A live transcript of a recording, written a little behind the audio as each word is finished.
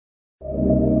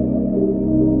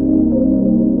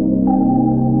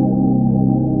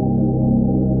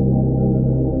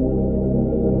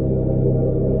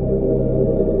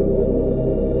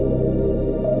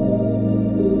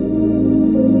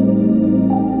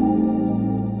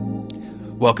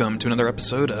Welcome to another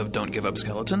episode of Don't Give Up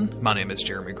Skeleton. My name is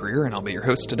Jeremy Greer, and I'll be your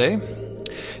host today.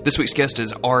 This week's guest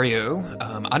is Ario.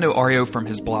 I know Ario from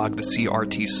his blog, The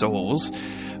CRT Souls.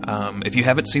 If you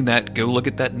haven't seen that, go look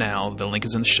at that now. The link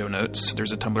is in the show notes.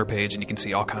 There's a Tumblr page, and you can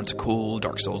see all kinds of cool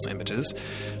Dark Souls images.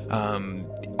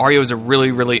 Ario is a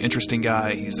really, really interesting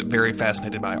guy. He's very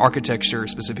fascinated by architecture,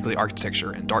 specifically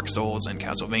architecture in Dark Souls and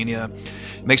Castlevania.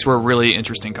 It makes for a really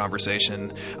interesting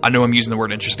conversation. I know I'm using the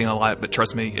word interesting a lot, but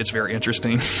trust me, it's very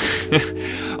interesting.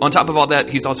 On top of all that,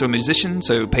 he's also a musician,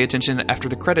 so pay attention after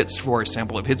the credits for a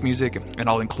sample of his music, and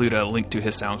I'll include a link to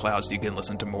his SoundCloud so you can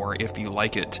listen to more if you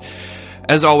like it.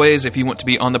 As always, if you want to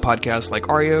be on the podcast like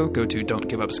Ario, go to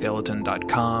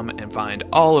don'tgiveupskeleton.com and find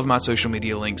all of my social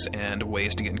media links and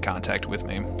ways to get in contact with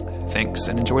me. Thanks,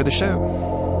 and enjoy the show.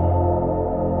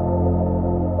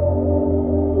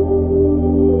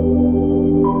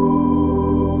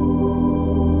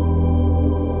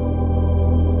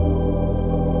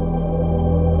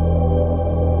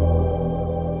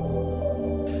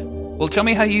 Well, tell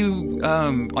me how you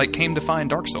came to find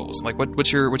Dark Souls. Like,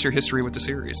 what's your history with the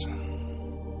series?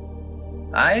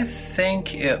 I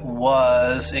think it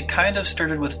kind of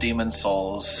started with Demon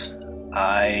Souls.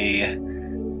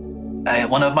 One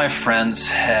of my friends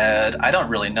I don't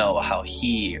really know how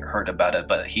he heard about it,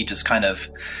 but he just kind of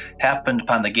happened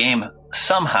upon the game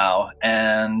somehow.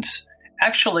 And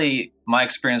actually, my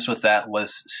experience with that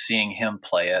was seeing him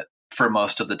play it for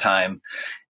most of the time.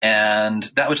 And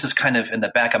that was just kind of in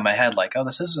the back of my head, like, oh,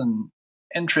 this is an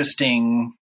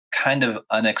interesting, kind of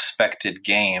unexpected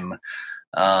game.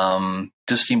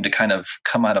 Just seemed to kind of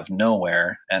come out of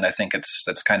nowhere. And I think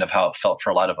that's kind of how it felt for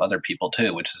a lot of other people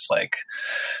too, which is like,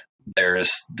 there's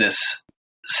this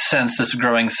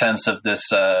growing sense of this,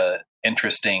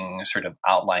 interesting sort of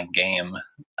outline game.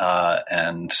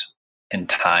 And in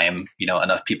time,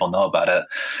 enough people know about it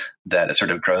that it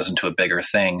sort of grows into a bigger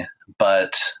thing.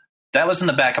 But that was in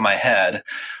the back of my head.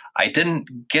 I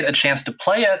didn't get a chance to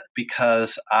play it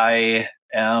because I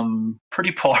am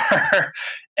pretty poor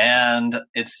and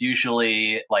it's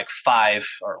usually like 4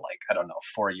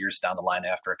 years down the line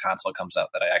after a console comes out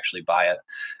that I actually buy it,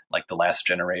 like the last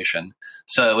generation.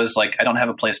 So it was like, I don't have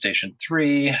a PlayStation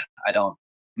 3. I'm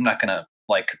not going to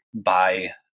like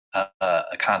buy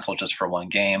a console just for one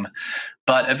game.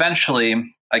 Like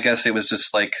eventually, I guess it was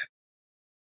just like,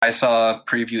 I saw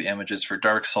preview images for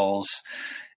Dark Souls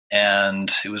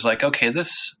and it was like, okay,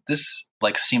 this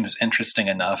like seems interesting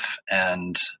enough.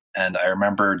 And I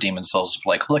remember Demon Souls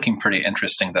like looking pretty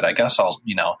interesting that I guess I'll,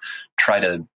 try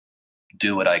to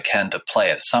do what I can to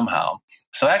play it somehow.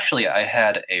 So actually I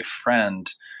had a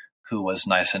friend who was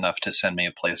nice enough to send me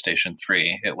a PlayStation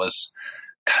 3. It was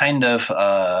kind of,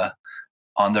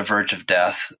 on the verge of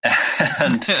death.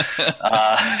 And,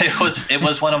 it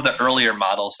was one of the earlier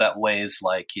models that weighs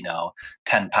like,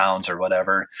 10 pounds or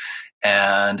whatever.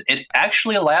 And it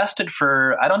actually lasted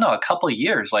for, I don't know, a couple of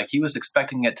years. Like he was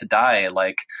expecting it to die,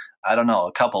 like, I don't know,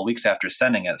 a couple of weeks after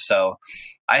sending it. So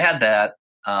I had that.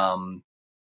 And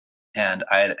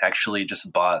I had actually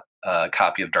just bought a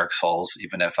copy of Dark Souls,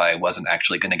 even if I wasn't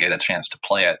actually going to get a chance to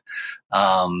play it.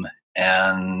 And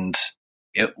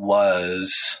I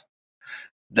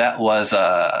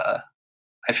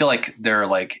feel like there are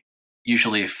like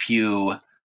usually a few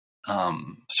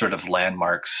sort of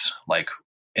landmarks like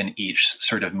in each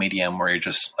sort of medium where you're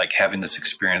just like having this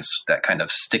experience that kind of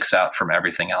sticks out from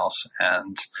everything else.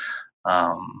 And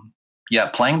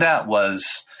playing that was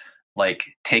like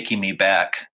taking me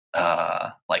back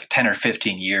like 10 or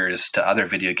 15 years to other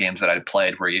video games that I'd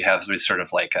played where you have this sort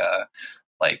of like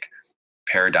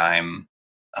paradigm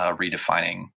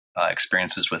redefining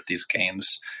experiences with these games.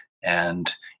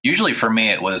 And usually for me,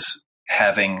 it was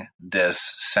having this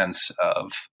sense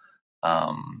of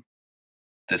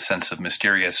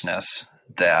mysteriousness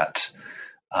that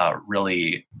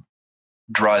really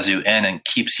draws you in and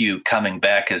keeps you coming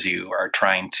back as you are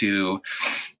trying to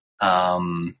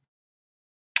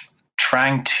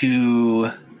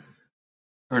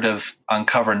sort of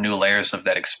uncover new layers of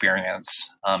that experience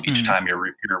each time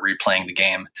you're replaying the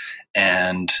game.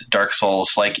 And Dark Souls,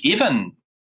 like even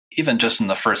just in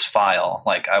the first file,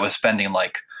 like I was spending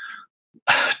like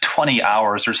 20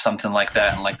 hours or something like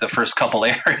that in like the first couple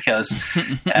areas.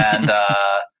 And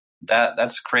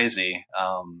that's crazy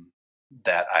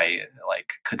that I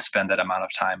like could spend that amount of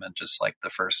time in just like the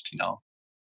first,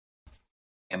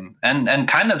 and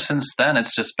kind of since then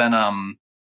it's just been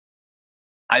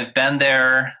I've been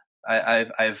there.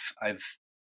 I've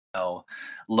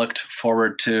looked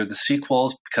forward to the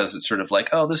sequels because it's sort of like,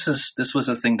 oh, this was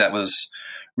a thing that was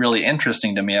really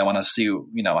interesting to me. I want to see,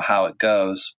 how it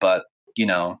goes. But,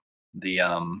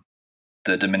 the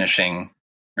diminishing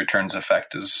returns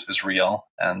effect is real,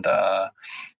 and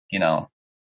you know,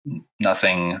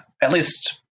 nothing, at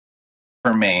least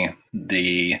for me,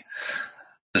 the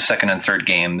second and third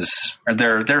games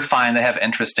are they're fine. They have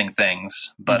interesting things,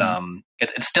 but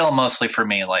it's still mostly for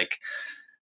me like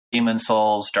Demon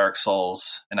Souls, Dark Souls,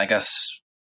 and I guess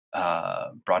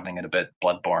broadening it a bit,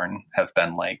 Bloodborne have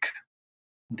been like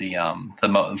the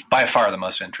by far the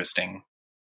most interesting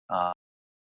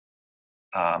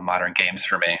modern games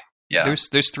for me. Yeah,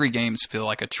 those three games feel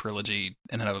like a trilogy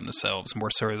in and of themselves, more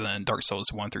so than Dark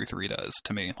Souls 1 through 3 does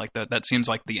to me. Like that seems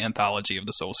like the anthology of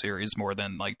the Soul series more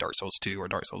than like Dark Souls 2 or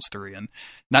Dark Souls 3. And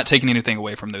not taking anything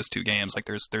away from those two games, like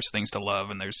there's things to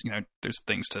love, and there's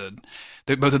things to.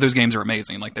 Both of those games are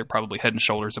amazing. Like they're probably head and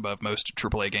shoulders above most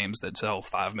AAA games that sell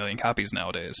 5 million copies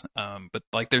nowadays. But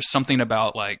like there's something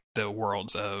about like the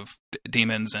worlds of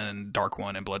Demons and Dark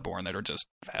One and Bloodborne that are just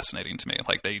fascinating to me.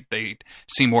 Like they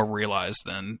seem more realized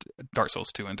than Dark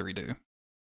Souls 2 and 3 do.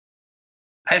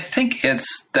 I think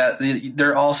it's that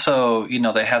they're also,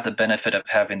 they have the benefit of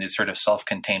having these sort of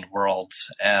self-contained worlds.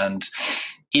 And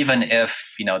even if,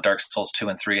 Dark Souls 2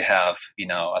 and 3 have,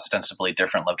 ostensibly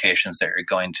different locations that you're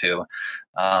going to,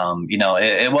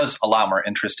 it was a lot more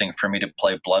interesting for me to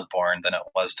play Bloodborne than it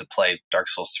was to play Dark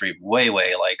Souls 3. Way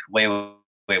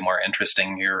more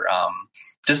interesting here,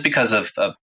 just because of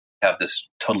have this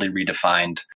totally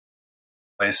redefined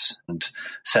voice and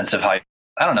sense of how,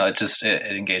 I don't know, it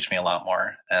engaged me a lot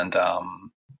more. And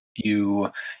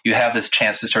you have this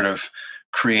chance to sort of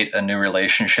create a new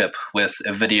relationship with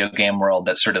a video game world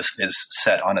that sort of is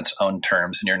set on its own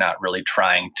terms, and you're not really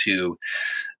trying to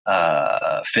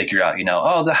figure out,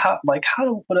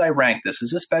 how would I rank this?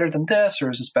 Is this better than this,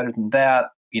 or is this better than that?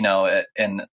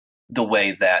 In the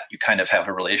way that you kind of have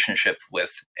a relationship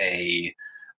with a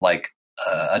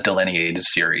delineated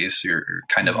series. You're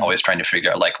kind of always trying to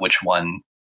figure out like which one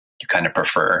you kind of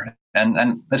prefer,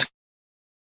 and it's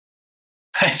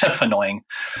kind of annoying.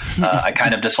 I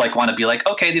kind of just want to be like,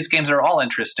 okay, these games are all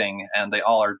interesting and they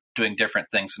all are doing different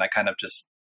things, and I kind of just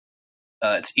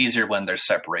it's easier when they're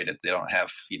separated. They don't have,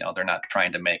 they're not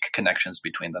trying to make connections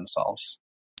between themselves.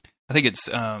 I think it's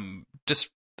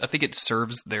I think it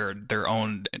serves their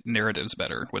own narratives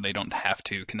better when they don't have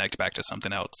to connect back to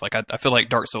something else. Like I feel like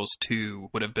Dark Souls 2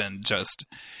 would have been just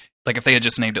like if they had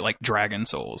just named it like Dragon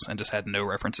Souls and just had no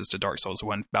references to Dark Souls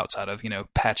 1 outside of,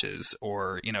 patches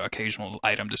or, occasional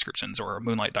item descriptions or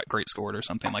Moonlight Greatsword or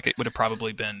something. Like it would have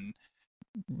probably been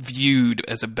viewed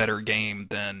as a better game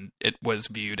than it was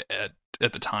viewed at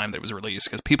the time that it was released,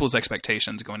 because people's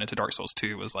expectations going into Dark Souls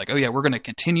 2 was like, oh yeah, we're going to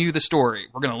continue the story,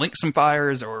 we're going to link some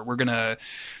fires, or we're going to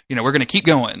keep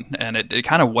going, and it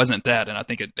kind of wasn't that, and I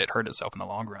think it hurt itself in the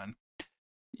long run.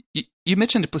 You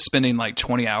mentioned spending like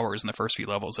 20 hours in the first few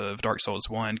levels of Dark Souls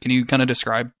 1. Can you kind of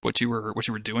describe what you were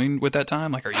doing with that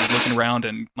time? Like, are you looking around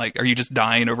and like, are you just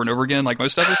dying over and over again like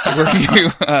most of us? Or were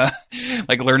you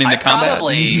like learning the combat?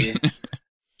 Probably,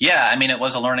 yeah. I mean, it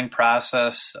was a learning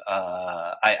process.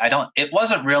 It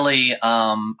wasn't really,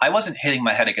 I wasn't hitting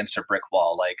my head against a brick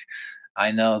wall. Like,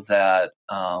 I know that,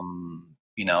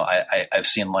 I've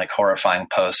seen like horrifying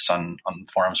posts on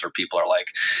forums where people are like,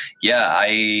 yeah,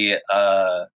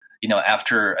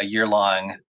 after a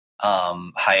year-long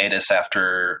hiatus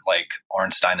after like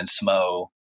Ornstein and Smo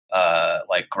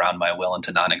ground my will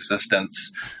into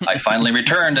non-existence, I finally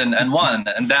returned and won.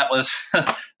 And that was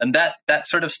and that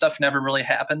sort of stuff never really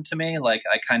happened to me. Like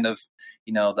I kind of,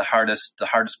 the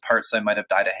hardest parts I might have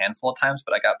died a handful of times,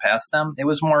 but I got past them. It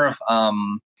was more of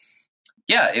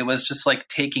it was just like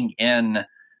taking in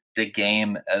the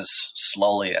game as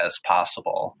slowly as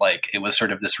possible. Like it was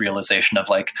sort of this realization of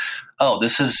like, oh,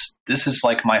 this is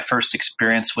like my first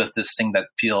experience with this thing that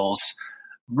feels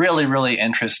really, really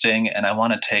interesting, and I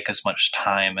want to take as much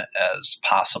time as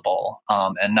possible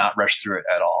and not rush through it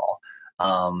at all.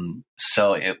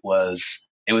 So it was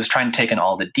trying to take in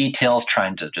all the details,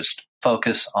 trying to just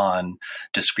focus on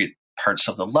discrete parts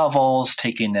of the levels,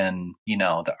 taking in,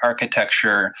 the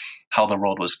architecture, how the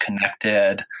world was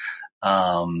connected,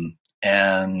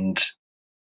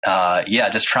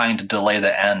 just trying to delay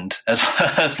the end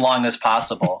as long as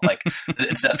possible. Like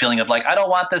it's that feeling of like, I don't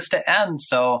want this to end,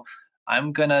 so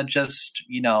I'm gonna just,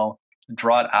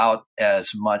 draw it out as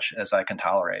much as I can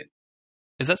tolerate.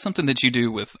 Is that something that you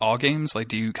do with all games? Like,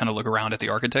 do you kind of look around at the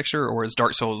architecture, or is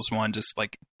Dark Souls 1 just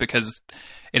like, because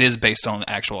it is based on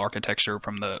actual architecture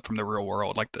from the real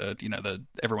world, like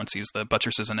everyone sees the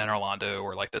buttresses in Anor Londo,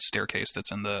 or like the staircase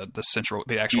that's in the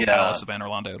actual palace of Anor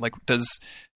Londo. Like, does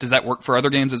that work for other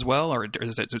games as well, or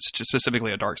is it just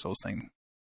specifically a Dark Souls thing?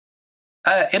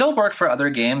 It'll work for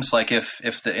other games, like if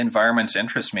the environments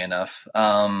interest me enough.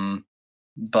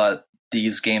 But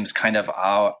these games kind of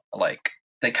are like,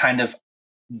 they kind of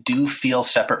do feel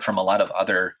separate from a lot of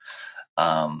other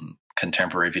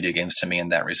contemporary video games to me in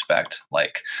that respect.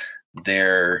 Like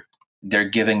they're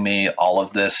giving me all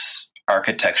of this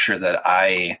architecture that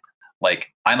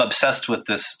I'm obsessed with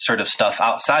this sort of stuff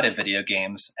outside of video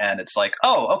games, and it's like,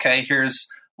 oh, okay, here's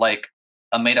like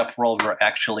a made up world where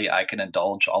actually I can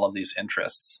indulge all of these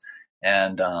interests.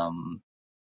 And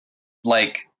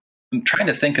like I'm trying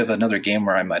to think of another game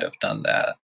where I might have done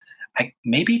that.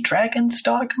 Maybe Dragon's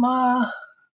Dogma?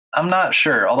 I'm not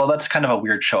sure, although that's kind of a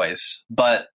weird choice.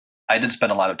 But I did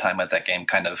spend a lot of time with that game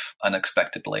kind of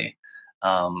unexpectedly.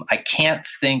 I can't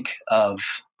think of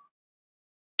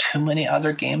too many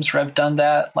other games where I've done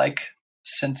that, like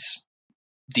since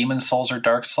Demon's Souls or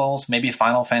Dark Souls. Maybe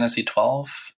Final Fantasy 12.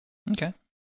 Okay.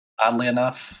 Oddly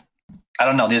enough. I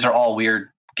don't know. These are all weird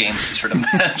games to sort of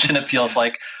mention. It feels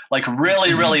like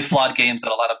really, really flawed games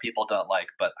that a lot of people don't like,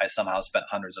 but I somehow spent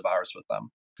hundreds of hours with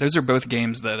them. Those are both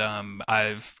games that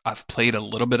I've played a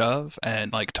little bit of,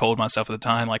 and like told myself at the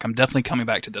time, like I'm definitely coming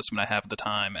back to this when I have the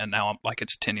time. And now I'm like,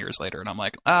 it's 10 years later, and I'm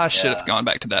like, I should have gone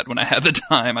back to that when I had the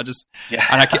time. And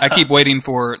I keep waiting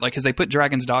for, like, because they put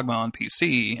Dragon's Dogma on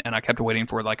PC, and I kept waiting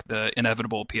for like the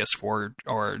inevitable PS4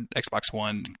 or Xbox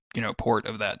One, port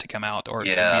of that to come out or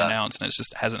to be announced, and it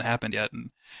just hasn't happened yet.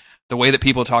 And the way that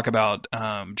people talk about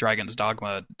Dragon's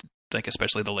Dogma, like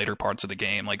especially the later parts of the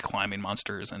game, like climbing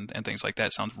monsters and things like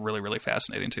that, sounds really, really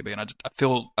fascinating to me. And I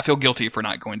feel guilty for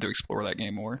not going to explore that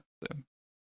game more. So.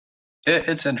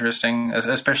 It's interesting,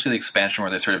 especially the expansion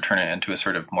where they sort of turn it into a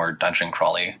sort of more dungeon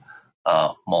crawly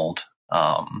mold.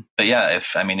 But yeah,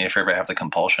 if you ever have the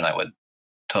compulsion, I would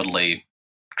totally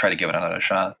try to give it another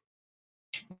shot.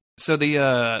 So the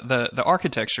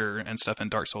architecture and stuff in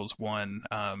Dark Souls 1,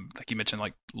 like you mentioned,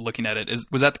 like looking at it,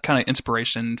 was that the kind of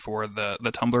inspiration for the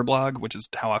Tumblr blog, which is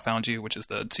how I found you, which is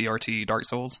the CRT Dark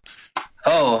Souls?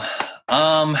 Oh,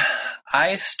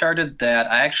 I started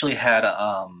that. I actually had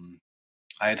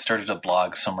I had started a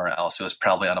blog somewhere else. It was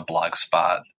probably on a blog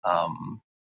spot. I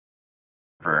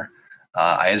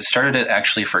had started it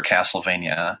actually for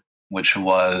Castlevania, which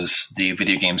was the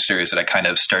video game series that I kind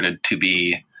of started to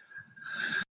be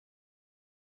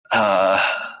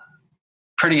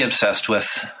pretty obsessed with,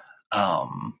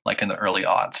 like in the early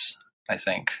aughts, I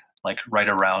think, like right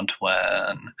around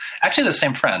when actually the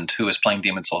same friend who was playing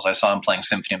Demon's Souls, I saw him playing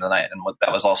Symphony of the Night, and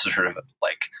that was also sort of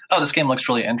like, oh, this game looks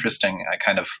really interesting. I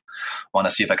kind of want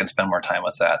to see if I can spend more time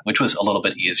with that, which was a little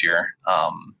bit easier.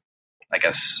 I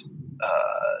guess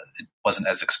it wasn't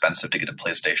as expensive to get a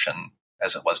PlayStation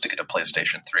as it was to get a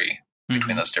PlayStation 3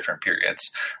 between those different periods.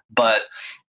 But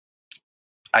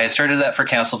I started that for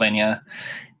Castlevania,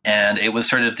 and it was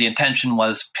sort of, the intention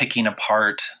was picking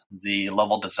apart the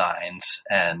level designs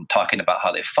and talking about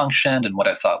how they functioned and what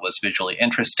I thought was visually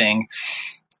interesting.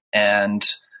 And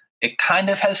it kind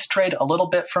of has strayed a little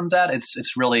bit from that.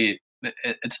 It's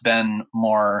been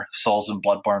more Souls and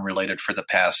Bloodborne related for the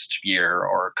past year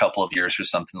or a couple of years or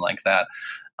something like that,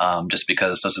 just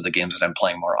because those are the games that I'm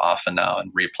playing more often now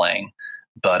and replaying.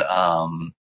 But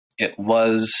it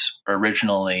was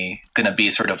originally going to be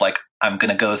sort of like, I'm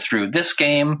going to go through this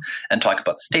game and talk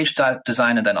about the stage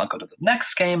design, and then I'll go to the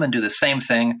next game and do the same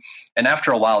thing. And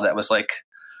after a while, that was like,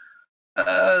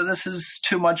 this is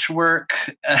too much work,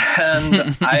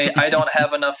 and I don't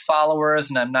have enough followers,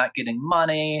 and I'm not getting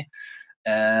money,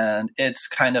 and it's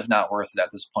kind of not worth it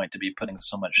at this point to be putting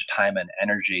so much time and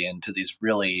energy into these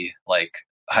really like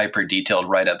hyper detailed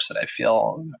write-ups that I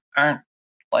feel aren't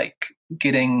like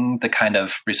getting the kind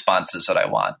of responses that I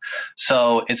want.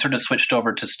 So it sort of switched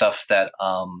over to stuff that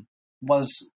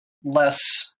was less,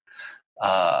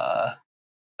 I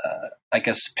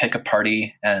guess, pick a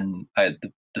party, and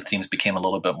the themes became a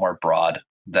little bit more broad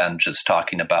than just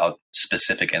talking about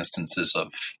specific instances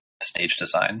of stage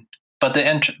design. But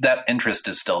that interest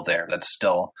is still there. That's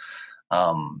still,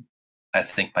 I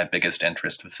think, my biggest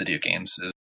interest with video games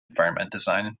is environment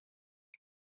design.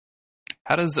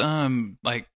 How does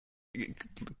like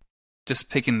just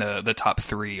picking the top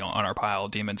three on our pile,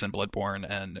 Demons and Bloodborne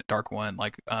and Dark One,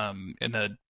 like in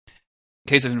the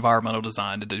case of environmental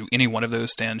design, do any one of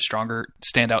those stand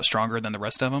out stronger than the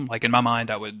rest of them? Like in my mind,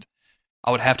 I would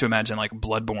have to imagine like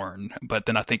Bloodborne, but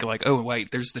then I think like, oh wait,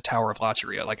 there's the Tower of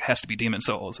Latcheria, like it has to be Demon's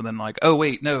Souls, and then like, oh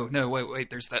wait, no, wait,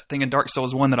 there's that thing in Dark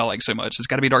Souls 1 that I like so much, it's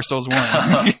got to be Dark Souls 1.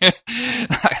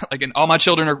 Like, and all my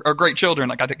children are great children,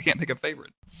 like I can't pick a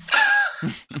favorite.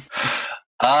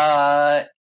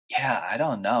 Yeah, I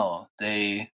don't know.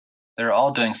 They're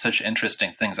all doing such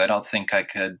interesting things. I don't think I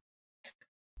could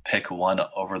pick one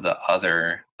over the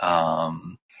other.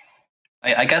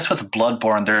 I guess with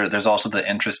Bloodborne, there's also the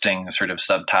interesting sort of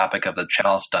subtopic of the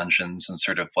Chalice dungeons and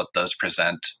sort of what those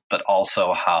present, but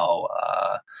also how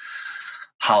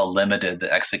limited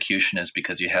the execution is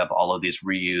because you have all of these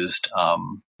reused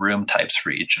room types for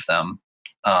each of them,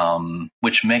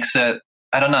 which makes it,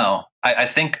 I don't know. I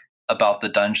think about the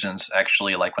dungeons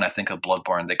actually, like when I think of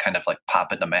Bloodborne, they kind of like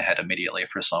pop into my head immediately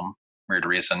for some weird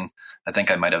reason. I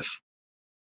think I might have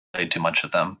played too much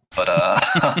of them, but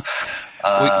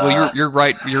well, you're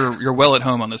right. You're well at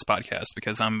home on this podcast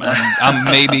because I'm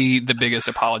maybe the biggest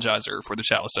apologizer for the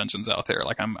Chalice dungeons out there.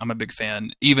 Like I'm a big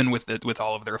fan, even with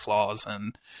all of their flaws,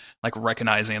 and like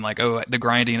recognizing like, oh, the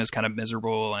grinding is kind of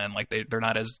miserable, and like they're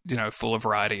not as full of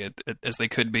variety as they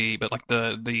could be. But like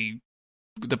the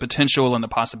potential and the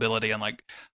possibility, and like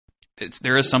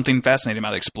there is something fascinating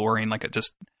about exploring like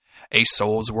just a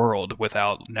Souls world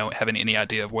without having any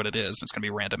idea of what it is. It's going to be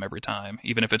random every time,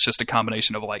 even if it's just a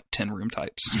combination of like 10 room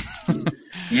types.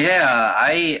 Yeah,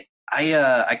 I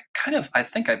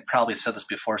think I probably said this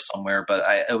before somewhere, but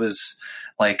it was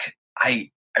like I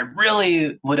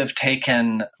really would have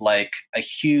taken like a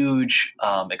huge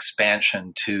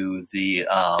expansion to the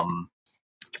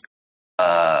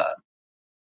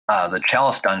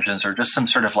Chalice dungeons, or just some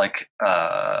sort of like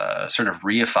sort of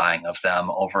reifying of them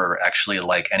over actually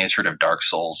like any sort of Dark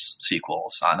Souls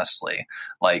sequels. Honestly,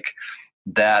 like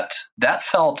that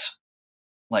felt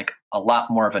like a lot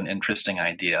more of an interesting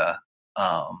idea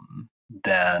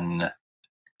than,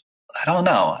 I don't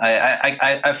know.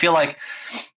 I feel like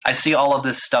I see all of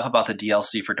this stuff about the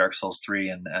DLC for Dark Souls 3,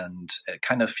 and it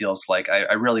kind of feels like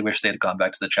I really wish they had gone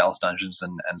back to the Chalice dungeons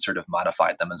and sort of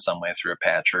modified them in some way through a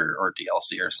patch or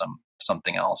DLC or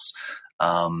something else.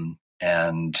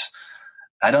 And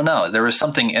I don't know. There was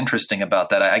something interesting about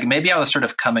that. Maybe I was sort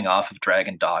of coming off of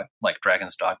Dragon's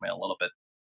Dogma a little bit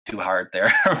too hard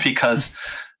there because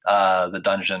the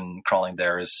dungeon crawling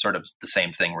there is sort of the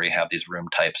same thing where you have these room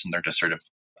types and they're just sort of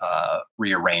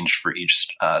rearranged for each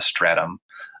stratum.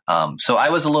 So I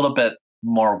was a little bit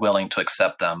more willing to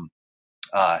accept them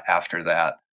after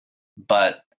that.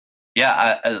 But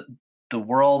yeah, the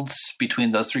worlds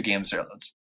between those three games are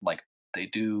like, they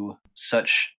do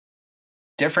such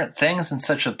different things and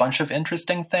such a bunch of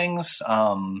interesting things.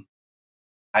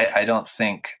 I don't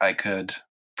think I could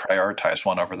prioritize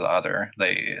one over the other.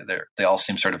 They all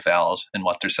seem sort of valid in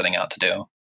what they're setting out to do.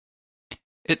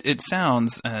 It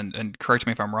sounds, and correct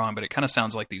me if I'm wrong, but it kind of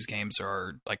sounds like these games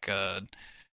are like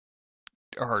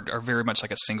are very much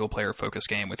like a single player focused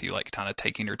game with you like kind of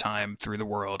taking your time through the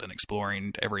world and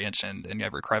exploring every inch and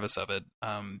every crevice of it.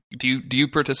 Do you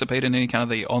participate in any kind of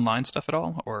the online stuff at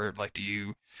all, or like do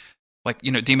you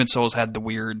Demon's Souls had the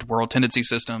weird world tendency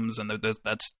systems, and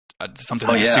that's something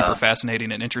that's super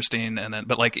fascinating and interesting. And then,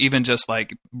 but like even just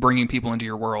like bringing people into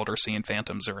your world or seeing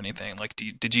phantoms or anything, like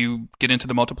did you get into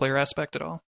the multiplayer aspect at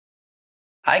all?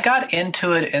 I got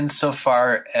into it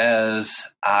insofar as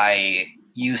I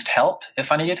used help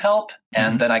if I needed help,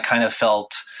 and then I kind of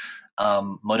felt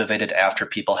motivated after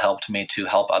people helped me to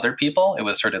help other people. It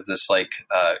was sort of this like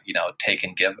take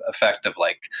and give effect of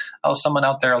like, oh, someone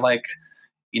out there like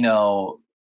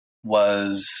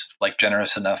was like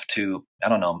generous enough to, I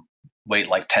don't know, wait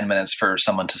like 10 minutes for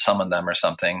someone to summon them or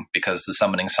something, because the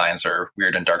summoning signs are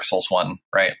weird in Dark Souls 1,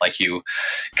 right? Like you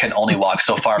can only walk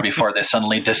so far before they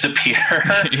suddenly disappear.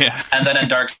 Yeah. And then in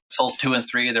Dark Souls 2 and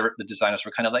 3, the designers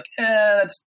were kind of like,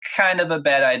 that's kind of a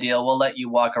bad idea. We'll let you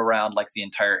walk around like the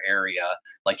entire area.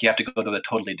 Like you have to go to a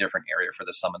totally different area for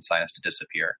the summon signs to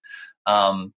disappear.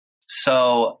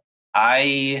 So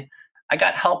I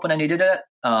got help when I needed it.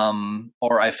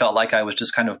 Or I felt like I was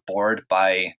just kind of bored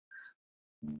by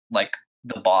like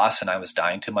the boss and I was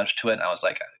dying too much to it. And I was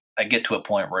like, I get to a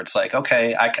point where it's like,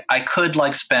 okay, I could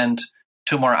like spend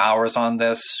 2 more hours on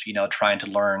this, trying to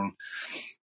learn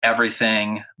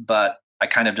everything, but I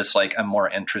kind of just like, I'm more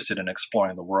interested in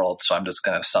exploring the world. So I'm just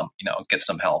going to get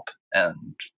some help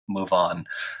and move on.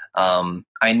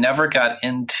 I never got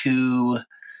into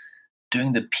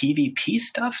doing the PvP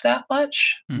stuff that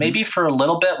much. Mm-hmm. Maybe for a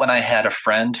little bit when I had a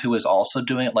friend who was also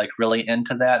doing it, like really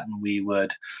into that. And we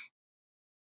would,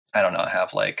 I don't know,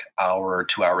 have like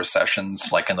 2-hour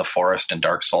sessions, like in the forest in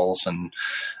Dark Souls, and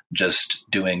just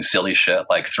doing silly shit,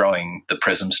 like throwing the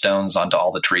prism stones onto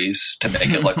all the trees to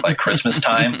make it look like Christmas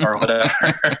time or whatever.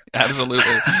 Absolutely.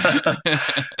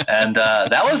 And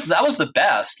that was the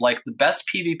best. Like the best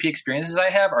PvP experiences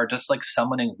I have are just like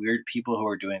summoning weird people who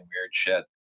are doing weird shit,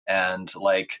 and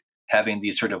like having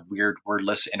these sort of weird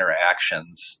wordless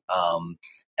interactions,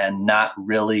 and not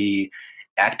really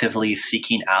actively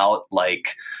seeking out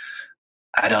like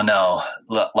I don't know,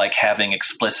 like having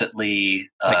explicitly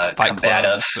Like Fight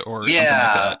combative, Clubs or something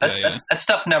like that. that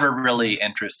stuff never really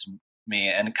interests me.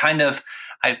 And kind of,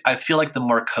 I feel like the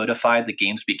more codified the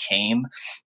games became,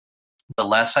 the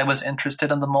less I was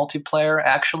interested in the multiplayer.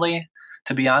 Actually,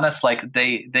 to be honest, like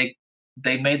they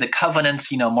made the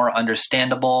covenants, more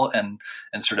understandable, and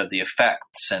sort of the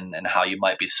effects and how you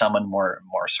might be summoned more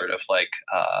sort of like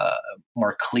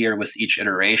more clear with each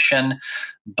iteration.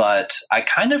 But I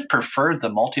kind of preferred the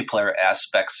multiplayer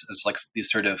aspects as like these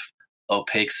sort of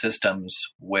opaque systems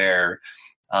where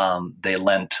they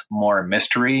lent more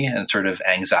mystery and sort of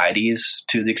anxieties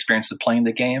to the experience of playing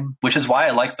the game, which is why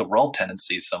I like the world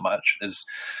tendency so much. It's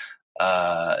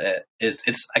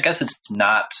I guess it's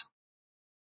not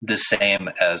the same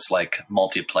as like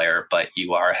multiplayer, but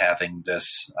you are having this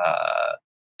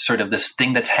sort of this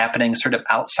thing that's happening sort of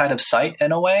outside of sight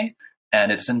in a way,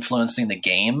 and it's influencing the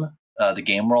game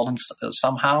world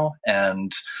somehow.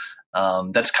 And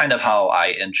that's kind of how I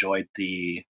enjoyed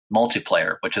the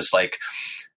multiplayer, which is like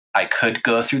I could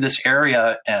go through this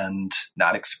area and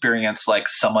not experience like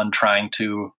someone trying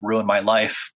to ruin my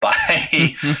life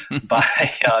by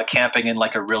camping in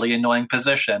like a really annoying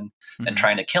position and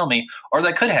trying to kill me, or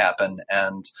that could happen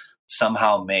and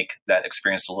somehow make that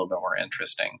experience a little bit more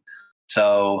interesting.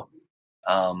 So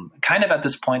kind of at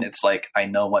this point, it's like I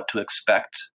know what to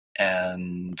expect,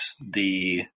 and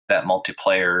that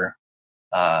multiplayer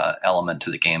element to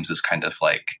the games is kind of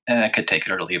like, I could take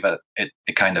it or leave it.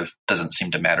 It kind of doesn't seem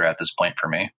to matter at this point for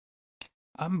me.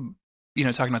 I'm,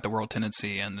 talking about the world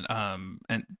tendency and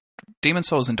Demon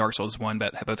Souls and Dark Souls 1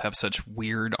 both have such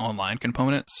weird online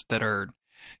components that are,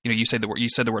 you said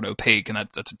the word opaque, and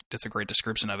that's a great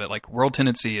description of it. Like world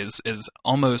tendency is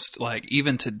almost like,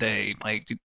 even today, like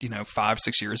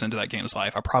 5-6 years into that game's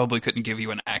life, I probably couldn't give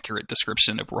you an accurate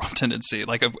description of world tendency,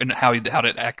 like and how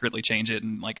to accurately change it,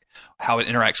 and like how it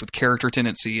interacts with character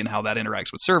tendency and how that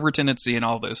interacts with server tendency and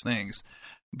all those things.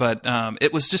 But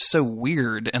it was just so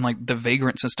weird, and like the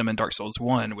Vagrant system in Dark Souls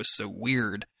 1 was so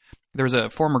weird. There was a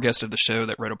former guest of the show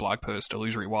that wrote a blog post,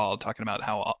 Illusory Wall, talking about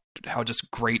how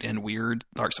just great and weird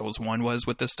Dark Souls 1 was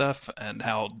with this stuff, and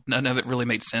how none of it really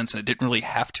made sense, and it didn't really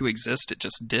have to exist. It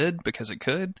just did because it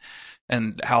could,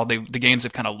 and how the games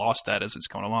have kind of lost that as it's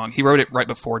going along. He wrote it right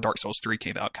before Dark Souls 3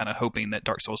 came out, kind of hoping that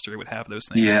Dark Souls 3 would have those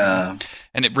things. Yeah.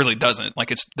 And it really doesn't.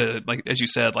 Like like as you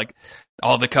said, like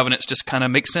all the covenants just kind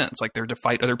of make sense. Like they're to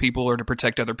fight other people or to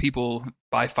protect other people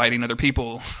by fighting other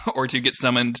people, or to get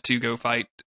summoned to go fight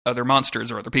other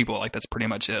monsters or other people. Like that's pretty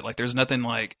much it. Like there's nothing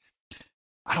like,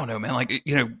 I don't know, man, like,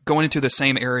 going into the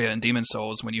same area in Demon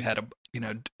Souls when you had a,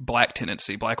 black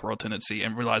world tendency,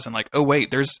 and realizing like, oh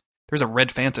wait, there's a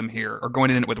red phantom here, or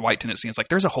going in it with white tendency. It's like,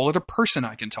 there's a whole other person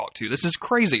I can talk to. This is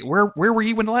crazy. Where were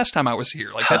you when the last time I was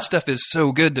here? Like that stuff is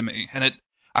so good to me. And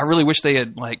I really wish they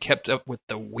had like kept up with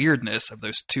the weirdness of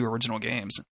those two original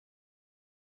games.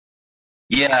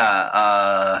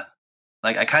 Yeah.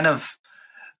 Like I kind of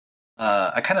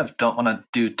don't want to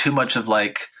do too much of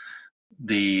like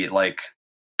the like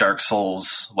Dark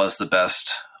Souls was the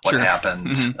best, what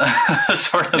happened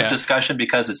sort of discussion,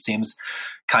 because it seems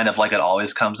kind of like it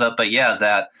always comes up. But yeah,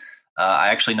 that I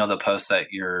actually know the post that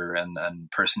you're and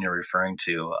person you're referring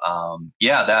to.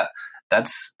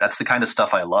 That's the kind of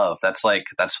stuff I love. That's why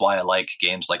I like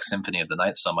games like Symphony of the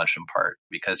Night so much, in part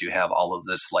because you have all of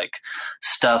this like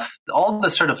stuff, all of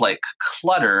this sort of like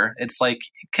clutter. It's like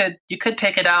you could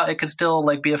take it out, it could still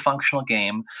like be a functional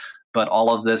game, but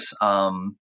all of this,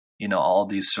 all of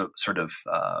these sort of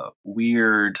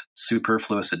weird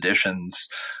superfluous additions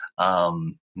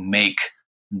make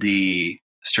the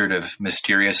sort of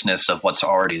mysteriousness of what's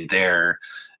already there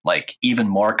like even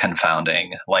more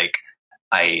confounding. Like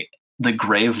the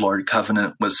Gravelord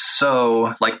Covenant was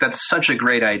so like, that's such a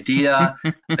great idea.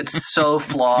 It's so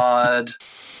flawed.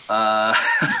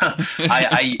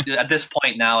 I at this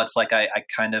point now, it's like I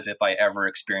kind of, if I ever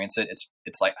experience it,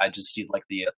 it's like I just see like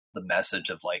the message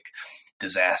of like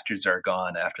disasters are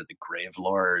gone after the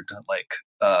Gravelord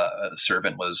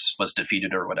servant was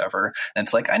defeated or whatever, and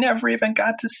it's like I never even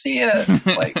got to see it.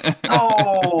 Like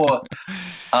no.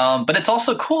 But it's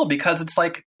also cool because it's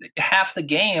like half the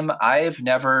game I've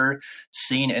never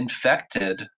seen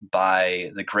infected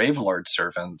by the Gravelord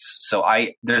servants. So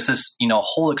there's this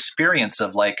whole experience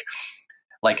of like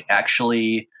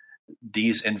actually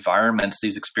these environments,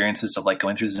 these experiences of like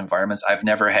going through these environments I've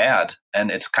never had, and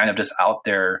it's kind of just out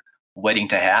there waiting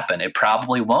to happen. It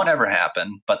probably won't ever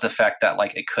happen, but the fact that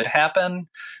like it could happen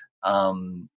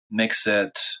makes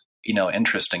it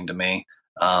interesting to me.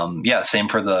 Same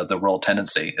for the world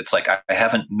tendency. It's like I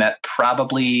haven't met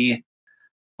probably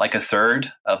like a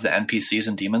third of the NPCs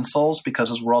in Demon Souls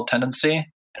because of world tendency,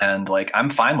 And like, I'm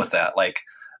fine with that. Like,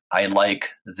 I like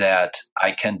that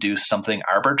I can do something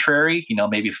arbitrary,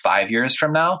 maybe 5 years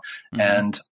from now,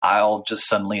 and I'll just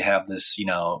suddenly have this,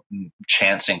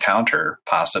 chance encounter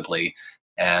possibly.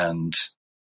 And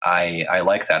I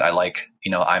like that. I like,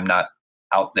 I'm not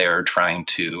out there trying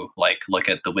to like look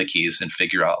at the wikis and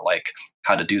figure out like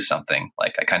how to do something.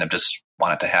 Like, I kind of just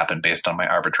want it to happen based on my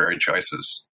arbitrary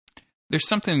choices. There's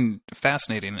something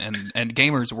fascinating, and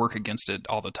gamers work against it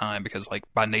all the time because, like,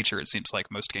 by nature, it seems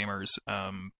like most gamers,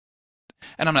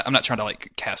 and I'm not trying to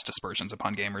like cast aspersions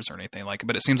upon gamers or anything like,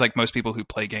 but it seems like most people who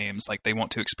play games, like, they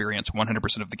want to experience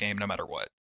 100% of the game no matter what.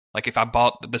 Like, if I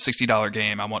bought the $60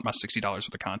 game, I want my $60 worth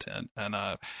of content. And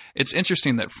it's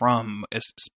interesting that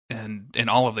in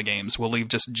all of the games, we'll leave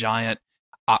just giant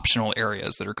optional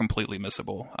areas that are completely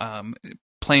missable.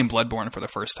 Playing Bloodborne for the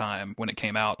first time when it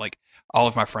came out, like, all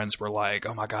of my friends were like,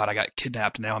 oh my God, I got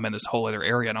kidnapped and now I'm in this whole other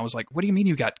area. And I was like, what do you mean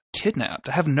you got kidnapped?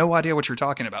 I have no idea what you're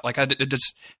talking about. Like, I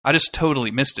just totally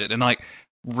missed it. And like,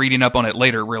 reading up on it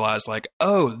later, realized like,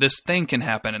 oh, this thing can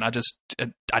happen. And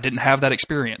I didn't have that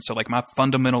experience. So like, my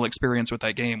fundamental experience with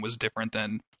that game was different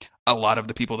than a lot of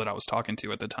the people that I was talking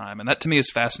to at the time. And that to me is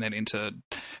fascinating, that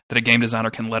a game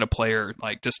designer can let a player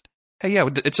like just, hey, yeah,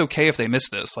 it's okay if they miss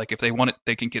this. Like, if they want it,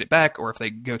 they can get it back, or if they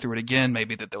go through it again,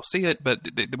 maybe that they'll see it. But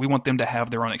we want them to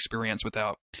have their own experience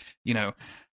without,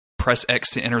 press X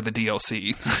to enter the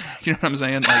DLC. You know what I'm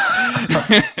saying?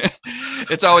 Like,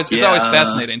 it's always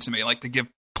fascinating to me, like, to give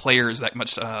players that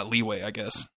much leeway, I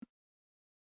guess.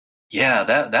 Yeah,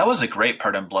 that was a great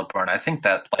part in Bloodborne. I think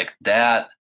that like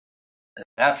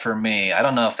that for me, I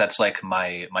don't know if that's like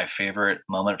my favorite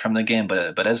moment from the game,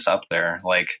 but it's up there.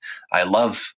 Like, I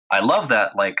love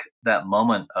that, like, that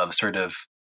moment of sort of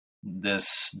this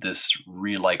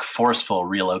like forceful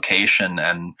relocation,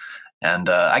 and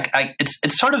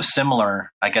it's sort of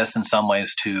similar, I guess, in some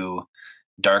ways to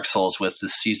Dark Souls with the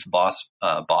Seath boss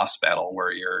battle,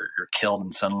 where you're killed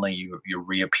and suddenly you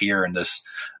reappear in this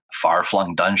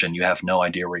far-flung dungeon. You have no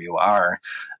idea where you are,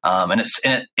 and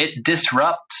it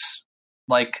disrupts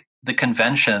like the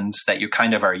conventions that you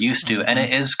kind of are used to, and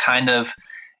it is kind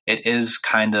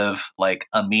of like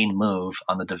a mean move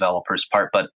on the developer's part.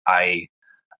 But I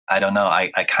don't know. I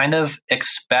kind of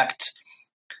expect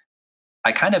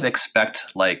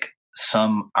like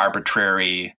some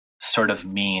arbitrary sort of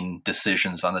mean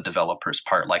decisions on the developer's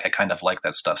part. Like, I kind of like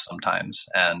that stuff sometimes.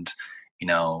 And,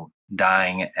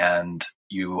 dying and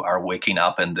you are waking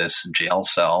up in this jail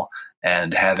cell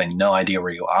and having no idea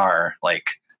where you are, like,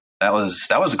 that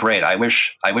was great. I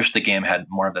wish the game had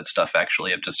more of that stuff,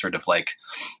 actually, of just sort of like,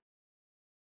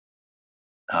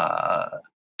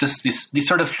 just these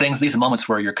sort of things, these moments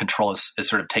where your control is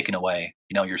sort of taken away,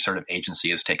 your sort of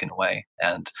agency is taken away,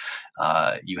 and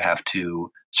you have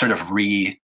to sort of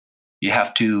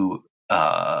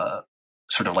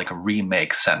sort of like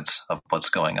remake sense of what's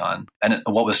going on, and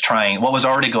what was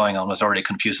already going on was already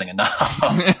confusing enough.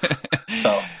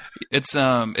 So it's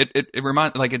it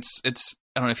reminds, like, it's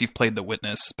I don't know if you've played The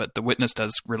Witness, but The Witness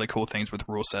does really cool things with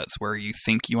rule sets where you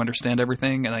think you understand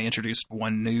everything, and they introduced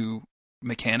one new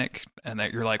mechanic, and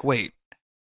that you're like, wait,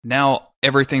 now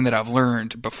everything that I've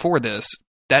learned before this,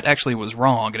 that actually was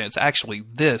wrong, and it's actually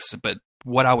this, but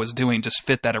what I was doing just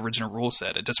fit that original rule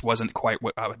set. It just wasn't quite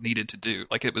what I needed to do.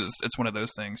 Like, it's one of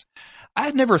those things. I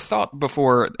had never thought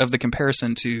before of the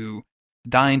comparison to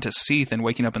dying to Seath and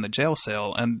waking up in the jail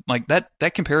cell, and like that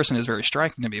comparison is very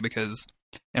striking to me, because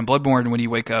in Bloodborne, when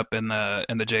you wake up in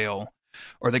the jail,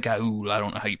 or the Gaul, I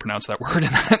don't know how you pronounce that word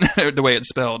the way it's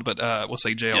spelled, but we'll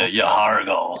say jail.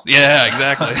 Yahargal. Yeah,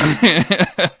 exactly.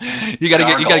 you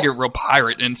gotta get real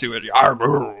pirate into it.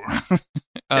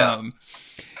 Yeah.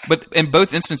 But in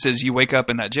both instances, you wake up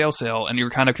in that jail cell and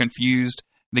you're kind of confused.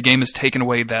 The game has taken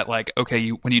away that, like, okay,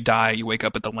 when you die, you wake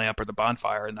up at the lamp or the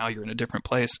bonfire, and now you're in a different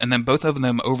place. And then both of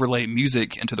them overlay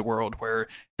music into the world where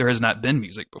there has not been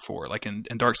music before. Like in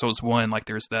Dark Souls 1, like,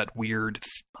 there's that weird,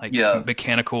 like,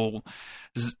 mechanical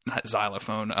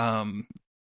xylophone,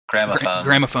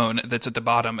 gramophone that's at the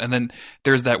bottom, and then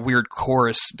there's that weird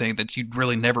chorus thing that you'd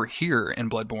really never hear in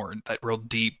Bloodborne, that real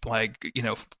deep, like,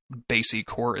 bassy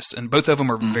chorus, and both of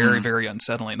them are very, very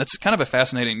unsettling. That's kind of a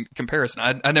fascinating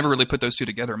comparison. I never really put those two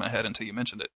together in my head until you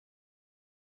mentioned it.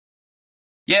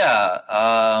 Yeah.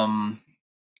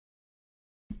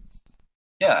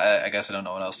 I guess I don't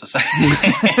know what else to say.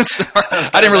 Sorry.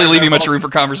 I didn't really leave you much room for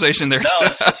conversation there. No,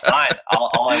 it's fine.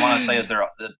 All I want to say is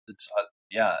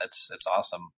it's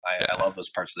awesome. I love those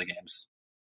parts of the games.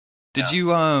 Did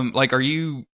you like, are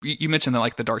you mentioned that,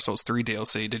 like, the Dark Souls 3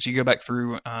 DLC, did you go back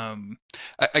through I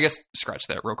guess scratch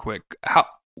that real quick.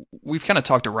 we've kind of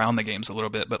talked around the games a little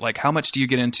bit, but like, how much do you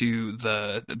get into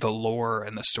the lore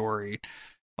and the story?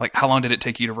 Like, how long did it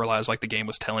take you to realize like the game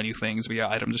was telling you things via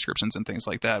item descriptions and things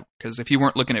like that? Because if you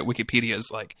weren't looking at Wikipedia's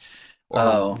like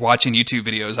or watching YouTube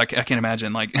videos, I can't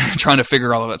imagine like trying to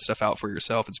figure all of that stuff out for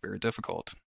yourself. It's very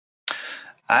difficult.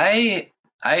 I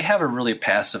have a really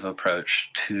passive approach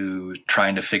to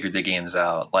trying to figure the games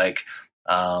out. Like,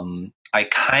 I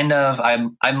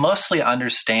mostly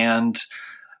understand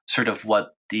sort of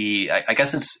what I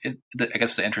guess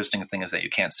the interesting thing is that you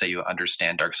can't say you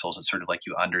understand Dark Souls. It's sort of like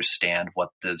you understand what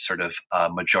the sort of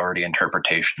majority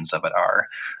interpretations of it are.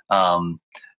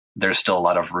 There's still a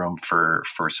lot of room for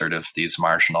sort of these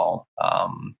marginal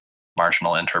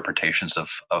interpretations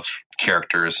of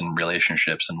characters and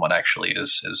relationships and what actually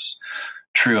is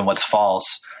true and what's false.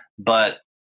 But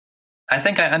I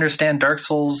think I understand Dark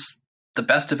Souls the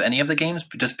best of any of the games,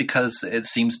 just because it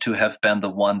seems to have been the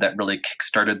one that really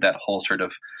kickstarted that whole sort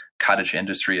of cottage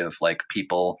industry of like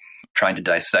people trying to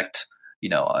dissect,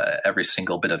 every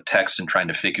single bit of text and trying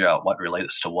to figure out what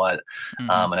relates to what.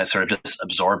 And I sort of just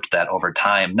absorbed that over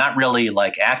time, not really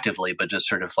like actively, but just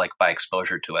sort of like by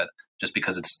exposure to it, just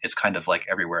because it's kind of like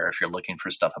everywhere if you're looking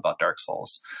for stuff about Dark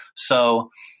Souls. So,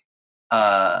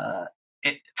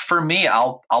 for me,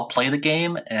 I'll play the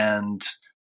game and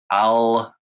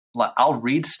I'll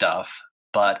read stuff,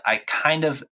 but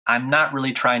I'm not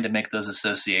really trying to make those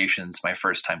associations my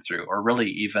first time through, or really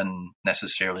even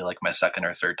necessarily like my second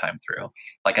or third time through.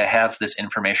 Like, I have this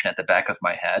information at the back of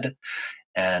my head,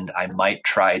 and I might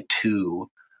try to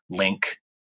link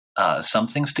some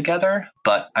things together,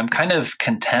 but I'm kind of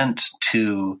content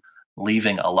to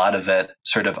leaving a lot of it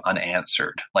sort of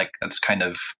unanswered. Like,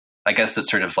 I guess that's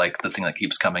sort of like the thing that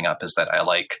keeps coming up, is that I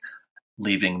like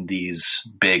leaving these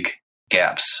big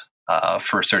gaps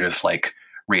for sort of like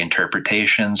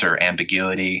reinterpretations or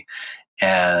ambiguity.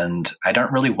 And I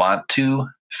don't really want to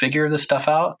figure this stuff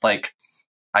out. Like,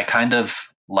 I kind of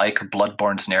like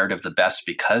Bloodborne's narrative the best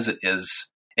because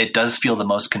it does feel the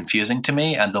most confusing to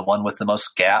me, and the one with the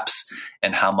most gaps,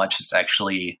 and how much it's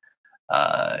actually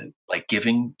like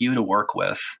giving you to work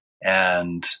with.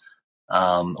 And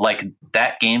like,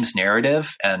 that game's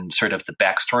narrative and sort of the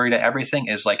backstory to everything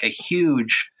is like a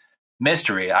huge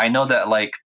mystery. I know that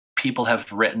like people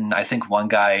have written, I think one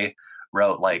guy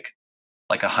wrote like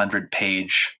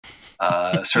 100-page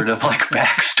sort of like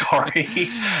backstory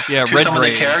to some of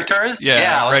the characters.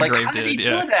 I was like, how did he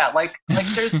do that? Like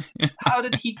there's how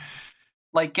did he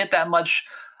like get that much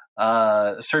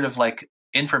sort of like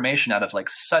information out of like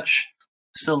such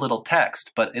so little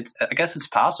text? But I guess it's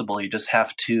possible. You just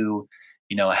have to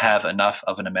have enough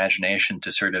of an imagination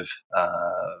to sort of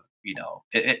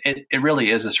it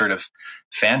really is a sort of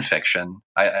fan fiction.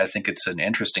 I think it's an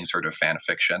interesting sort of fan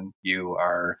fiction. You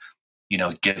are,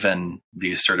 given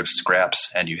these sort of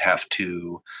scraps, and you have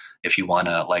to, if you want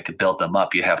to like build them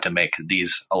up, you have to make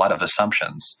a lot of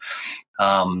assumptions.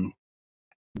 But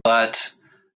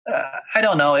I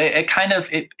don't know. It kind of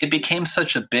became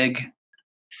such a big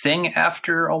thing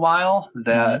after a while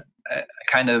that I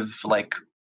kind of like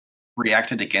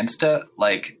reacted against it.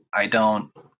 Like, I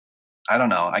don't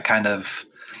know.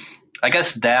 I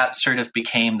guess that sort of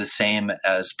became the same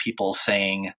as people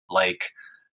saying, like,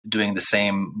 doing the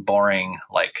same boring,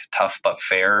 like, tough but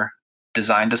fair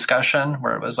design discussion,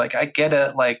 where it was like, I get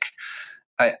it.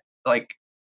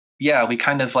 Yeah, we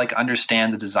kind of like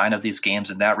understand the design of these games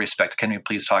in that respect. Can we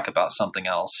please talk about something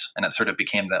else? And it sort of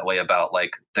became that way about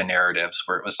like the narratives,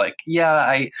 where it was like, yeah,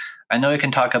 I know we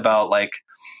can talk about like,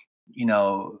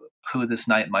 who this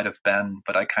knight might have been,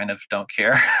 but I kind of don't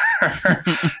care.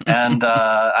 And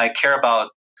I care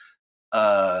about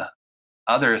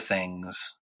other things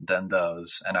than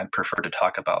those, and I prefer to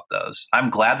talk about those.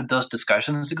 I'm glad that those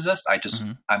discussions exist.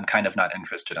 I'm kind of not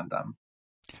interested in them.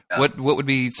 What would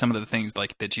be some of the things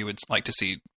like that you would like to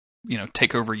see,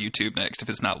 take over YouTube next, if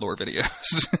it's not lore videos?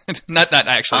 not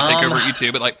actually take over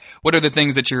YouTube, but like, what are the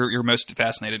things that you're most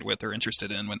fascinated with or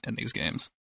interested in these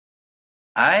games?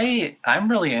 I'm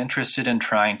really interested in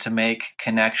trying to make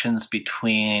connections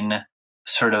between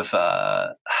sort of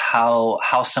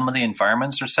how some of the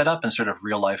environments are set up, and sort of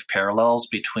real life parallels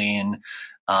between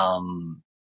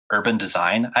urban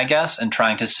design, I guess, and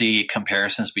trying to see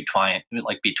comparisons between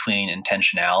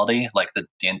intentionality, like the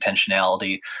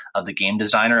intentionality of the game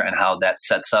designer and how that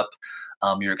sets up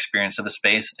your experience of a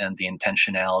space, and the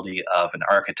intentionality of an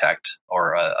architect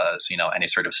or any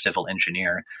sort of civil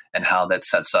engineer, and how that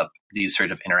sets up these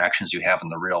sort of interactions you have in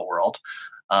the real world.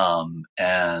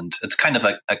 And it's kind of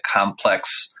a complex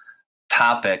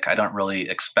topic. I don't really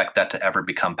expect that to ever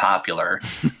become popular,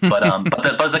 but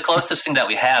the closest thing that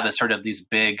we have is sort of these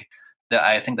big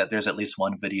I think that there's at least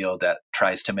one video that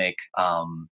tries to make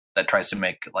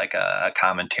like a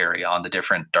commentary on the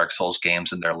different Dark Souls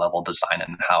games and their level design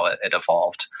and how it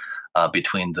evolved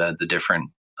between the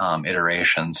different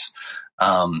iterations.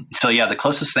 So yeah, the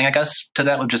closest thing I guess to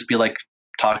that would just be like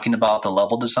talking about the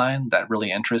level design. That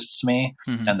really interests me,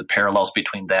 and the parallels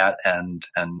between that and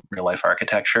real life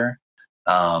architecture.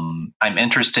 I'm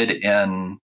interested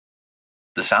in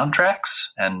the soundtracks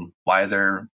and why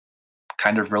they're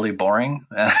kind of really boring,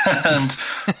 and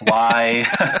why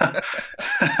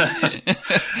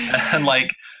and like,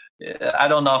 I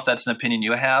don't know if that's an opinion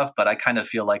you have, but I kind of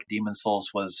feel like Demon Souls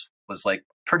was like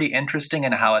pretty interesting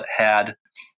in how it had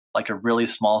like a really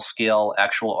small scale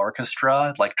actual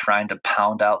orchestra, like trying to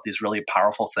pound out these really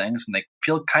powerful things, and they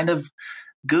feel kind of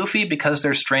goofy because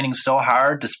they're straining so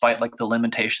hard despite like the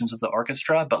limitations of the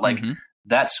orchestra. But like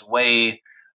that's way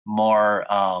more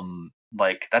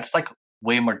like that's like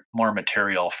way more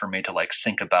material for me to like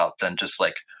think about than just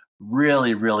like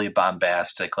really, really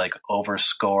bombastic, like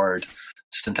overscored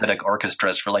synthetic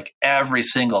orchestras for like every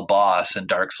single boss in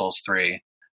Dark Souls 3.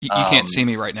 You can't see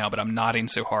me right now, but I'm nodding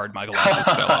so hard my glasses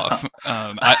fell off.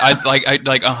 I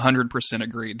 100%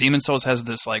 agree. Demon Souls has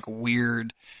this like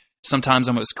weird, sometimes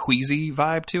almost queasy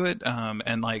vibe to it,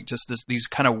 and like just these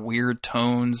kind of weird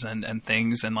tones and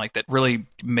things, and like that really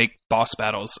make boss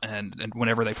battles and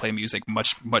whenever they play music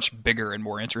much bigger and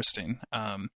more interesting.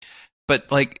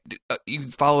 But like you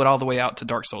follow it all the way out to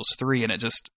Dark Souls 3, and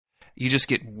you just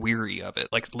get weary of it.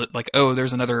 Like oh,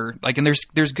 there's another like, and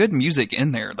there's good music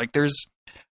in there. Like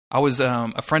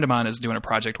a friend of mine is doing a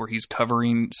project where he's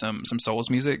covering some Souls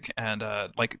music, and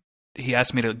like he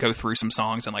asked me to go through some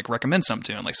songs and like recommend some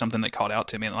to him, like something that called out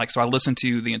to me. And like, so I listened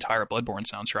to the entire Bloodborne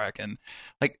soundtrack, and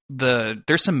like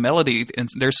there's some melody and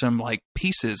there's some like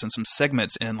pieces and some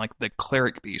segments in like the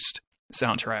Cleric Beast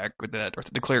soundtrack with that, or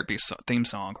the Cleric Beast theme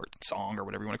song or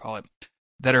whatever you want to call it,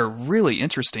 that are really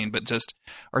interesting, but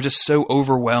are just so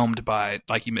overwhelmed by,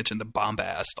 like you mentioned, the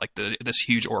bombast, like this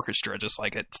huge orchestra just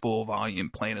like at full volume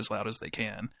playing as loud as they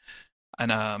can.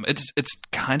 And it's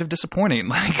kind of disappointing.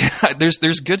 Like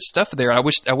there's good stuff there. I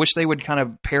wish they would kind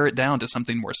of pare it down to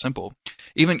something more simple.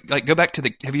 Even like go back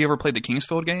to have you ever played the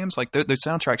Kingsfield games? Like the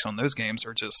soundtracks on those games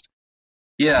are just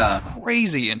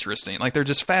crazy interesting. Like they're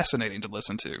just fascinating to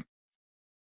listen to.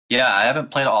 Yeah, I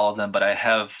haven't played all of them, but I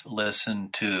have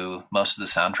listened to most of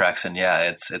the soundtracks, and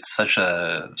yeah, it's such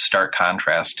a stark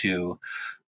contrast to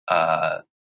the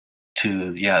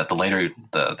later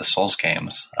the Souls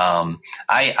games.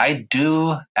 I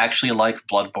do actually like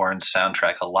Bloodborne's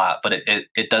soundtrack a lot, but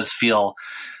it does feel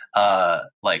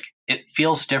like it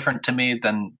feels different to me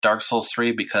than Dark Souls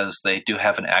 3 because they do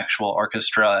have an actual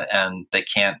orchestra, and they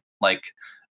can't like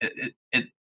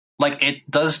it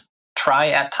does try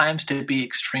at times to be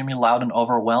extremely loud and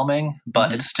overwhelming,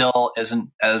 but it still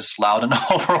isn't as loud and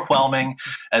overwhelming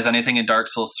as anything in Dark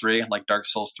Souls 3. Like Dark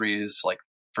Souls 3's like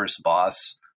first boss,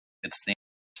 its theme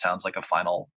sounds like a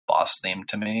final boss theme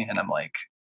to me, and I'm like,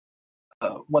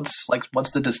 what's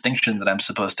the distinction that I'm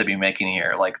supposed to be making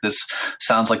here? Like this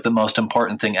sounds like the most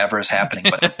important thing ever is happening,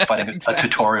 but I'm fighting a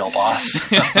tutorial boss.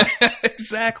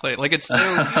 Exactly. Like it's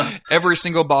so every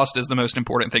single boss is the most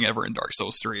important thing ever in Dark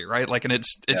Souls 3, right? Like, and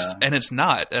it's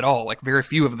not at all. Like very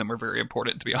few of them are very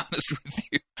important, to be honest with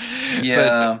you.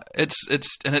 Yeah. But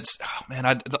it's oh man,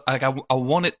 I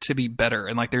want it to be better,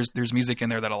 and like there's music in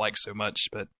there that I like so much,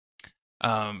 but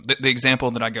the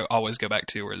example that I always go back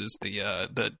to is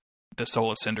the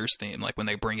Soul of Cinders theme, like when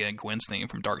they bring in Gwyn's theme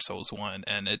from Dark Souls 1,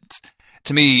 and it's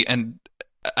to me, and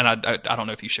I don't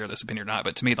know if you share this opinion or not,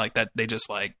 but to me, like that they just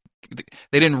like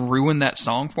they didn't ruin that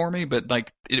song for me, but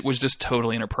like it was just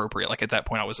totally inappropriate. Like at that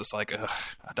point, I was just like,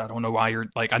 I don't know why you're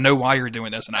like, I know why you're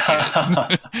doing this, and I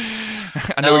hate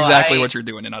it. I know exactly what you're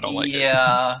doing, and I don't like it.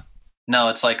 Yeah, no,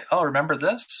 it's like, oh, remember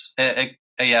this?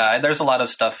 Yeah, there's a lot of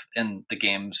stuff in the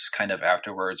games kind of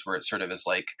afterwards where it sort of is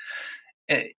like,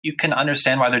 you can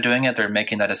understand why they're doing it. They're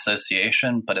making that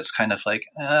association, but it's kind of like,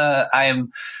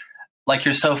 I'm like,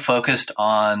 you're so focused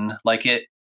on like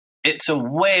it's a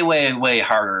way, way, way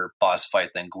harder boss fight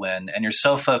than Gwyn. And you're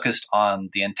so focused on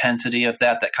the intensity of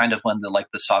that kind of when the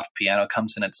soft piano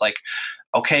comes in, it's like,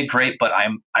 okay, great, but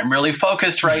I'm really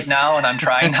focused right now, and I'm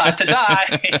trying not to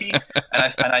die.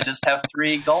 and I just have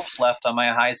 3 gulps left on my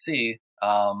high C.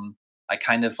 I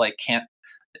kind of like can't,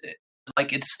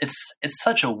 like it's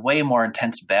such a way more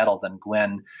intense battle than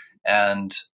Gwyn,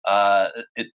 and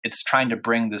it's trying to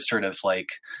bring this sort of like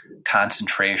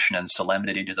concentration and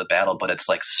solemnity to the battle, but it's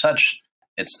like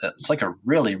it's like a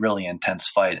really, really intense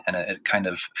fight, and it kind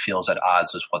of feels at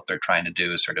odds with what they're trying to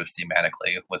do sort of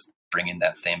thematically with bringing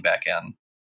that theme back in.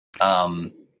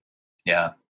 Yeah.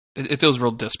 it feels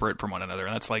real disparate from one another,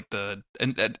 and that's like the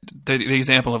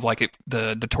example of like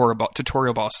the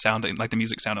tutorial boss sounding like the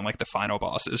music sounding like the final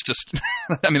boss is just.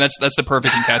 I mean, that's the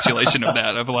perfect encapsulation of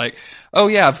that. Of like, oh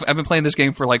yeah, I've been playing this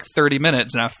game for like 30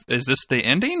 minutes, and is this the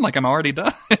ending? Like I'm already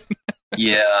done.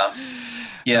 Yeah.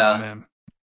 Oh, man.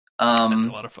 That's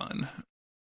a lot of fun.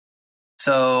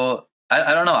 So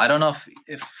I don't know. I don't know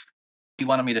if you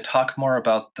wanted me to talk more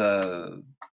about the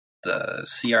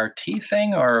CRT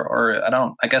thing,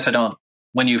 or I guess I don't.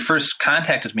 When you first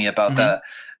contacted me about that,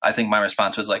 I think my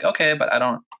response was like, okay, but I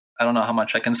don't know how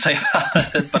much I can say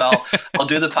about it, but I'll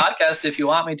do the podcast if you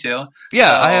want me to.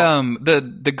 Yeah, so,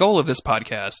 the goal of this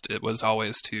podcast, it was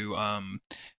always to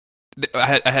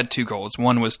I had two goals.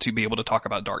 One was to be able to talk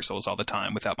about Dark Souls all the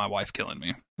time without my wife killing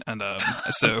me. And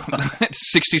so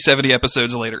 60, 70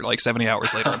 episodes later, like 70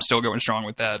 hours later, I'm still going strong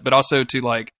with that. But also to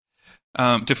like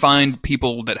to find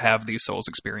people that have these Souls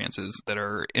experiences that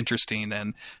are interesting.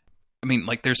 And I mean,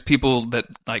 like there's people that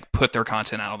like put their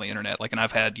content out on the internet. Like, and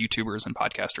I've had YouTubers and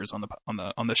podcasters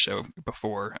on the show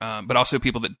before, but also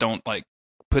people that don't like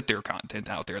put their content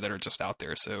out there, that are just out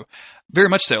there. So very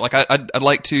much so. Like I'd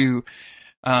like to.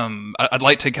 I'd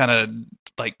like to kind of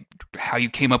like how you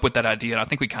came up with that idea, and I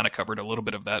think we kind of covered a little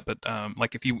bit of that. But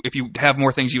like if you have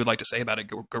more things you would like to say about it,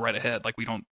 go right ahead. Like we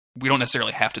don't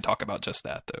necessarily have to talk about just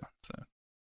that though. So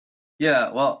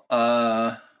yeah, well,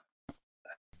 I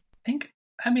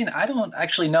don't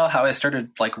actually know how I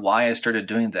started, like why I started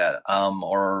doing that,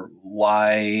 or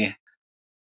why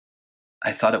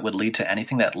I thought it would lead to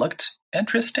anything that looked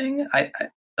interesting. I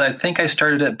think I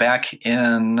started it back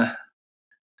in.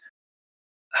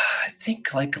 I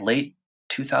think like late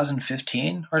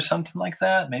 2015 or something like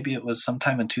that. Maybe it was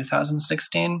sometime in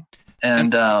 2016.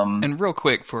 And real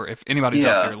quick, for if anybody's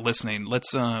out there listening,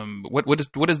 let's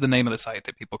what is the name of the site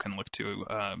that people can look to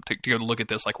go look at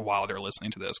this like while they're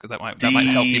listening to this, because that might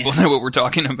help people know what we're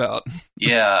talking about.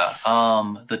 Yeah,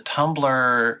 the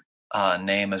Tumblr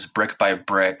name is Brick by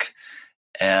Brick,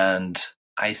 and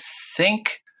I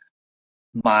think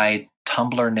my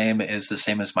Tumblr name is the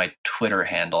same as my Twitter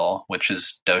handle, which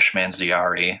is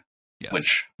Doshmanziari, yes.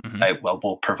 Which I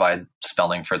will provide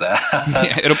spelling for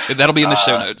that. Yeah, that'll be in the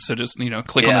show notes. So just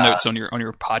click on the notes on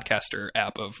your podcaster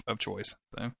app of choice.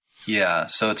 So. Yeah,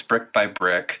 so it's Brick by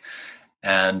Brick,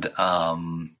 and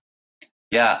I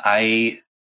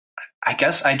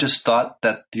guess I just thought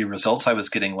that the results I was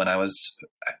getting when I was,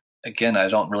 again, I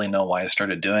don't really know why I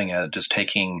started doing it, just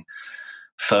taking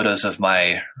photos of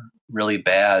my really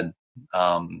bad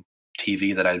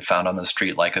TV that I'd found on the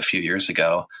street like a few years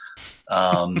ago.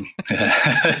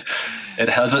 It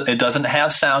doesn't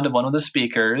have sound in one of the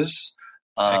speakers.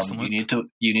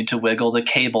 You need to wiggle the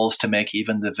cables to make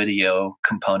even the video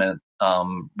component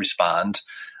respond.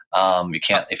 You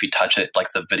can't, if you touch it, like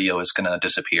the video is going to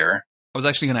disappear. I was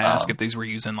actually going to ask if these were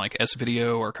using like S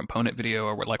video or component video,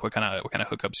 or what kind of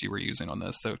hookups you were using on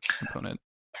this. So component.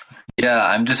 Yeah,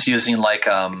 I'm just using like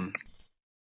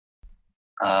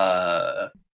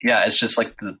it's just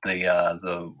like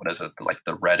the what is it, like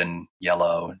the red and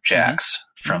yellow jacks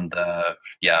from the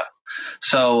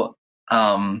So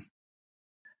I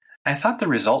thought the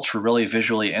results were really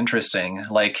visually interesting.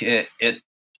 Like it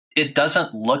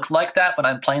doesn't look like that when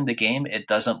I'm playing the game. It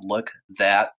doesn't look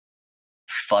that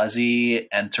fuzzy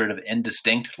and sort of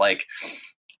indistinct. Like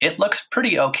it looks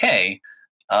pretty okay.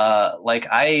 Like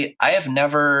I have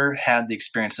never had the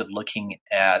experience of looking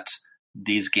at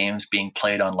these games being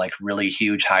played on like really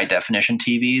huge high definition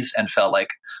TVs and felt like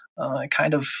I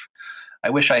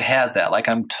wish I had that. Like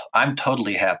I'm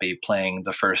totally happy playing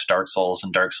the first Dark Souls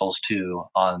and Dark Souls 2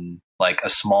 on like a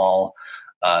small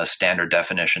standard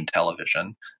definition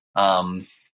television.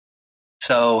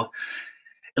 So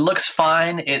it looks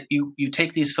fine. You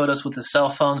take these photos with a cell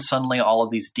phone, suddenly all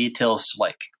of these details,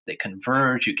 like they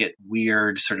converge. You get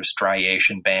weird sort of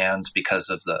striation bands because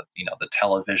of the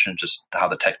television, just how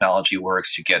the technology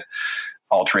works. You get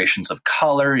alterations of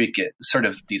color. You get sort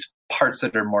of these parts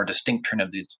that are more distinct turn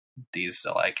of these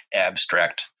like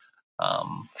abstract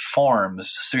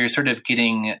forms. So you're sort of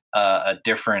getting another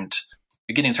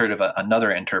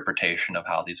interpretation of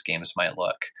how these games might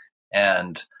look.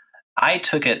 And I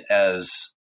took it as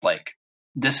like,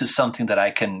 this is something that I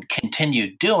can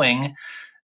continue doing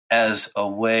as a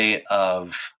way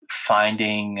of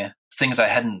finding things I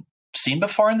hadn't seen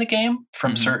before in the game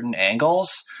from certain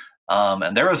angles.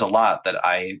 And there was a lot that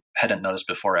I hadn't noticed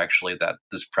before, actually, that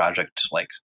this project like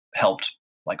helped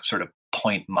like sort of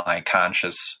point my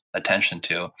conscious attention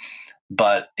to.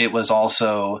 But it was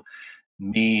also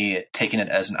me taking it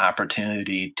as an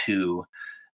opportunity to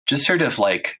just sort of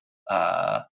like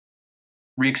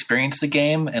re-experience the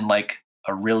game in like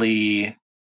a really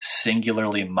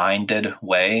singularly minded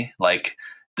way. Like,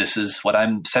 this is what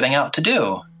I'm setting out to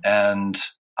do, and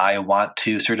I want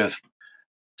to sort of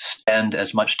spend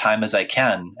as much time as I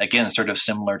can, again, sort of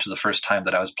similar to the first time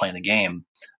that I was playing the game,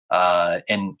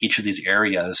 in each of these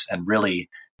areas, and really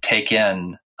take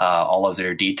in all of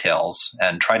their details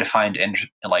and try to find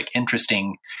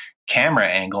interesting camera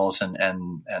angles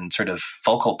and sort of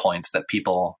focal points that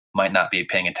people might not be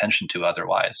paying attention to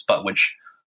otherwise, but which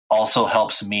also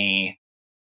helps me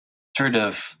sort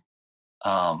of,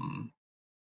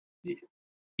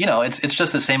 it's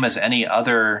just the same as any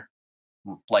other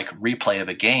like replay of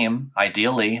a game.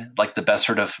 Ideally, like, the best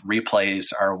sort of replays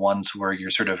are ones where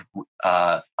you're sort of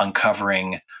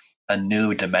uncovering a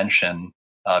new dimension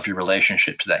of your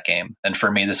relationship to that game. And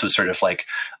for me, this was sort of like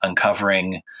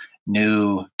uncovering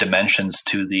new dimensions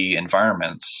to the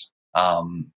environments,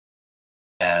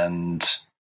 and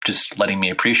just letting me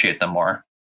appreciate them more.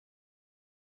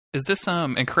 Is this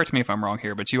and correct me if I'm wrong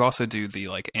here, but you also do the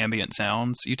like ambient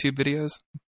sounds YouTube videos?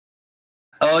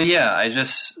 Oh yeah, I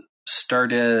just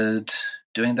started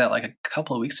doing that like a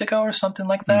couple of weeks ago or something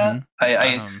like that.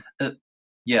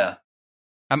 Yeah.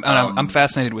 I'm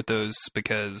fascinated with those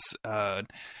because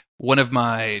one of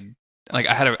my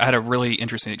I had a really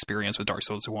interesting experience with Dark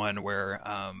Souls 1 where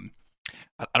I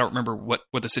don't remember what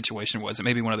the situation was. It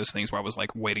may be one of those things where I was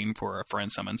like waiting for a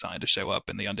friend summon sign to show up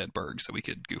in the Undead Burg so we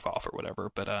could goof off or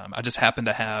whatever. But I just happened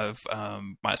to have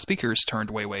my speakers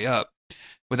turned way up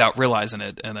without realizing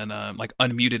it, and then like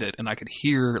unmuted it, and I could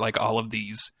hear like all of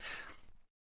these.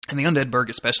 And the Undead Burg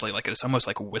especially, like, it's almost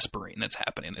like whispering that's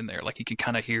happening in there. Like, you can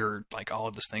kind of hear like all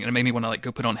of this thing, and it made me want to like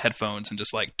go put on headphones and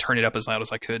just like turn it up as loud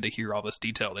as I could to hear all this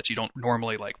detail that you don't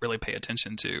normally like really pay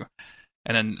attention to.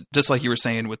 And then just like you were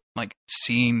saying with like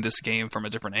seeing this game from a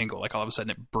different angle, like all of a sudden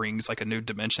it brings like a new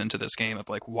dimension to this game of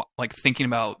like like thinking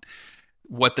about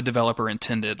what the developer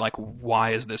intended. Like, why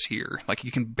is this here? Like,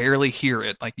 you can barely hear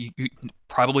it. Like, you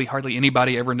probably hardly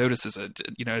anybody ever notices it.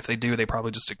 You know, if they do, they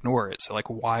probably just ignore it. So like,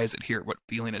 why is it here? What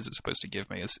feeling is it supposed to give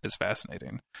me is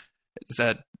fascinating. Is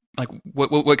that like,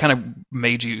 what kind of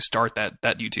made you start that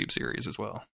YouTube series as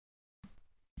well?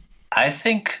 I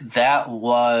think that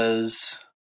was,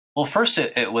 well, first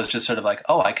it was just sort of like,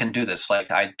 oh, I can do this.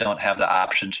 Like, I don't have the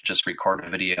option to just record a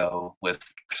video with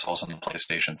Souls on the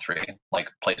PlayStation 3. Like,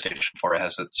 PlayStation 4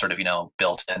 has a sort of,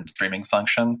 built-in streaming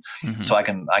function. Mm-hmm. So I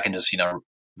can just,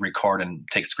 record and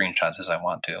take screenshots as I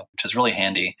want to, which is really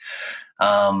handy.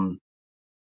 And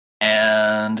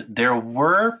there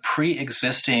were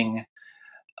pre-existing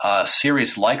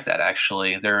series like that,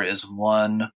 actually. There is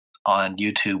one on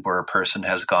YouTube where a person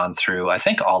has gone through, I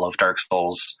think, all of Dark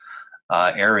Souls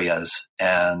areas,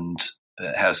 and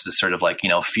it has this sort of like,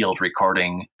 field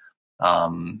recording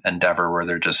endeavor where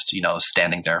they're just,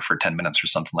 standing there for 10 minutes or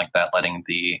something like that, letting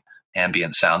the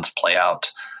ambient sounds play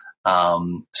out.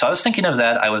 So I was thinking of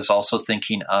that. I was also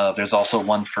thinking of, there's also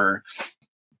one for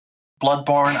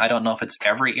Bloodborne. I don't know if it's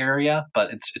every area,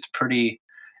 but it's pretty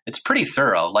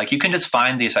thorough. Like, you can just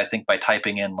find these, I think, by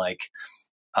typing in like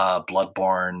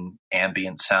Bloodborne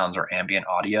ambient sounds or ambient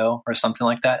audio or something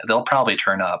like that. They'll probably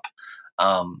turn up.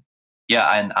 Yeah,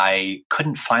 and I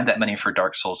couldn't find that many for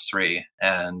Dark Souls 3,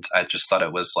 and I just thought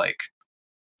it was like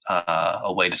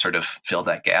a way to sort of fill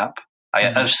that gap. I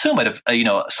assume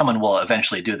someone will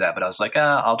eventually do that, but I was like,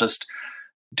 I'll just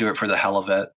do it for the hell of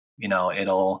it.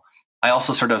 I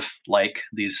also sort of like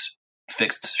these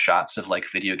fixed shots of like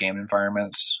video game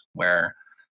environments where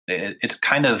it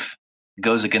kind of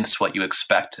goes against what you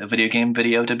expect a video game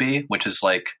video to be, which is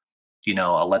like,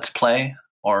 a let's play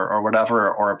or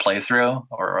whatever, or a playthrough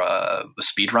or a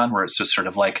speed run, where it's just sort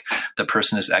of like the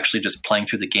person is actually just playing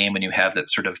through the game, and you have that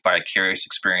sort of vicarious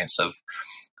experience of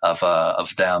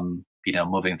them,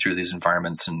 moving through these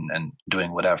environments and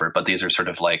doing whatever. But these are sort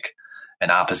of like an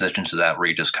opposition to that, where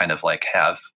you just kind of like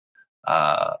have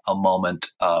a moment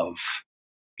of,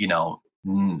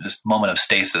 moment of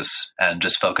stasis and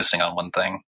just focusing on one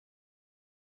thing.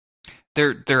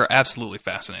 They're absolutely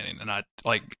fascinating, and I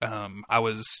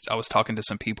was talking to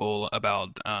some people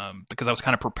about because I was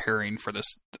kind of preparing for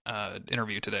this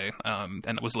interview today,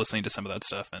 and was listening to some of that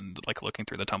stuff and like looking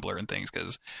through the Tumblr and things,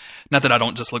 because not that I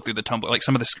don't just look through the Tumblr, like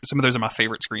some of those are my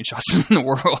favorite screenshots in the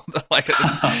world. Like,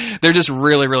 they're just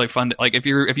really, really fun. Like, if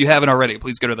you haven't already,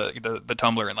 please go to the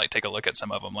Tumblr and like take a look at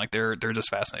some of them. Like, they're just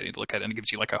fascinating to look at, and it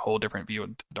gives you like a whole different view of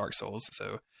Dark Souls.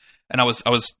 So, and I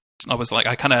was like,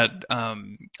 I kind of,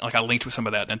 like, I linked with some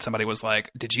of that, and somebody was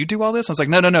like, did you do all this? I was like,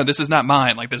 no, this is not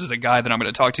mine. Like, this is a guy that I'm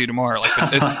going to talk to tomorrow.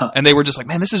 Like, and they were just like,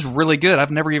 man, this is really good.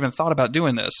 I've never even thought about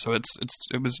doing this. So it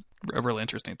was a really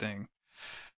interesting thing.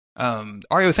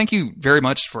 Ario, thank you very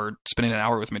much for spending an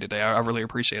hour with me today. I really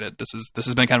appreciate it. This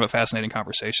has been kind of a fascinating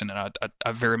conversation, and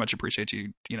I very much appreciate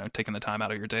you taking the time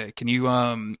out of your day. Can you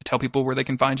tell people where they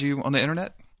can find you on the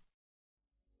internet?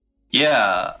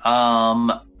 Yeah,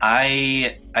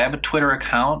 I have a Twitter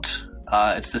account.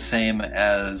 It's the same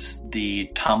as the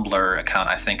Tumblr account.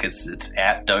 I think it's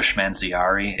at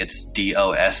Doshmanziari. It's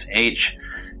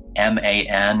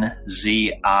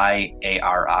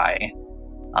DOSHMANZIARI.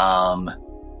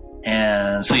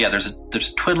 And so yeah, there's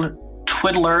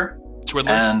Twiddler.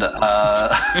 And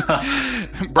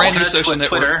brand new social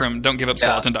network from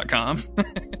don'tgiveupskeleton.com.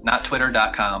 Not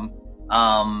twitter.com.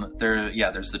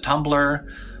 There's the Tumblr.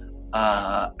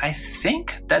 I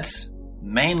think that's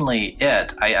mainly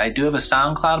it. I do have a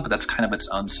SoundCloud, but that's kind of its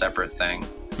own separate thing.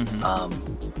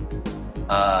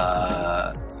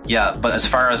 But as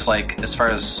far as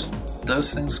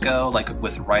those things go, like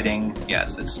with writing,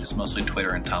 it's just mostly Twitter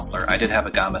and Tumblr. I did have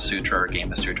a Gama Sutra or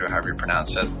Gama Sutra, however you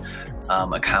pronounce it,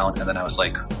 account, and then I was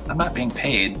like, I'm not being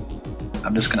paid.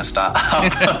 I'm just going to stop.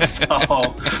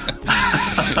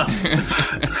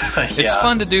 It's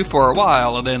fun to do for a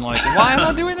while, and then like, why am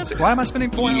I doing this? Why am I spending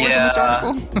 4 hours on this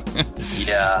article?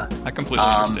 Yeah. I completely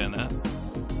understand that.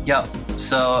 Yep.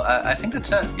 So I think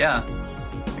that's it. Yeah.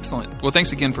 Excellent. Well,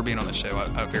 thanks again for being on the show.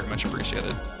 I very much appreciate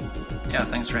it. Yeah,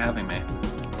 thanks for having me.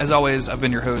 As always, I've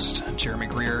been your host, Jeremy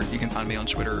Greer. You can find me on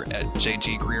Twitter at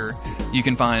JGGreer. You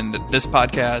can find this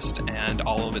podcast and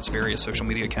all of its various social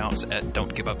media accounts at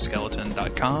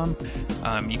don'tgiveupskeleton.com.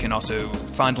 You can also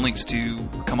find links to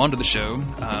come onto the show,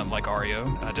 like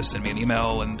Ario. Just send me an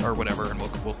email or whatever, and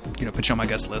we'll put you on my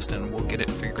guest list, and we'll get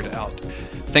it figured out.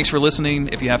 Thanks for listening.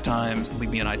 If you have time, leave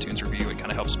me an iTunes review. It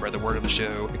kind of helps spread the word of the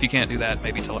show. If you can't do that,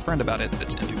 maybe tell a friend about it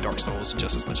that's into Dark Souls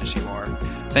just as much as you are.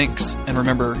 Thanks, and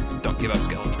remember, don't give up,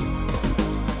 skeleton.